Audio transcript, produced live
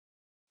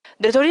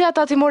Drejtoria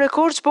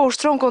Tatimorët po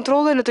ushtron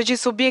kontrolle në të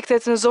gjithë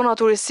subjektet në zona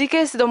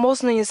turistike,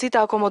 sidomos në njësitë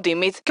e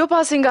akomodimit. Kjo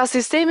pasi nga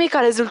sistemi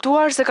ka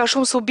rezultuar se ka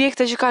shumë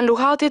subjekte që kanë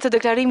luhatje të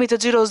deklarimit të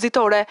xhiros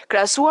ditore,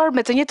 krahasuar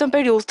me të njëjtën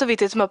periudhë të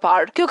vitit më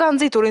parë. Kjo ka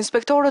nxitur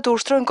inspektorët të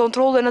ushtrojnë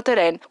kontrolle në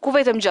terren, ku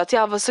vetëm gjatë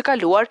javës së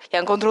kaluar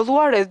janë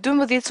kontrolluar rreth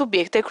 12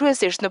 subjekte,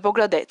 kryesisht në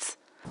Pogradec.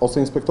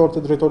 Ose inspektorët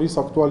e drejtorisë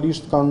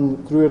aktualisht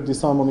kanë kryer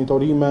disa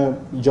monitorime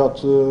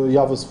gjatë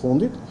javës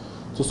fundit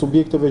të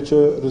subjekteve që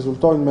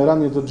rezultojnë me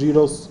rënje të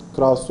xhiros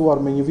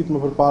krahasuar me një vit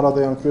më përpara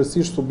dhe janë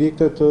kryesisht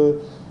subjekte të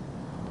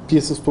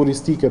pjesës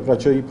turistike, pra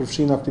që i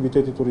përfshin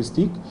aktiviteti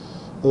turistik,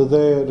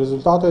 dhe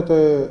rezultatet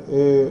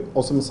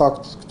ose më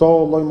saktë këto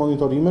lloj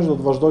monitorimesh do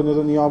të vazhdojnë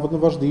edhe në javët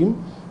në vazhdim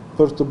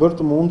për të bërë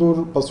të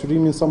mundur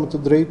pasqyrimin sa më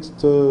të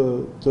drejtë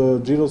të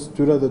xhiros së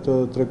tyre dhe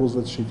të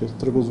treguesve të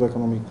shitjes, treguesve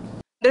ekonomik.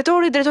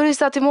 Drejtori i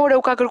Drejtorisë Tatimore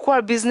u ka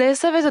kërkuar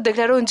bizneseve të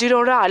deklarojnë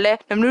xhiron reale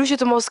në mënyrë që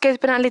të mos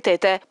ketë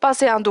penalitete,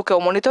 pasi janë duke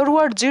u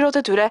monitoruar xhirot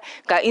e tyre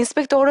nga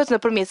inspektorët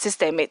nëpërmjet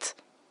sistemit.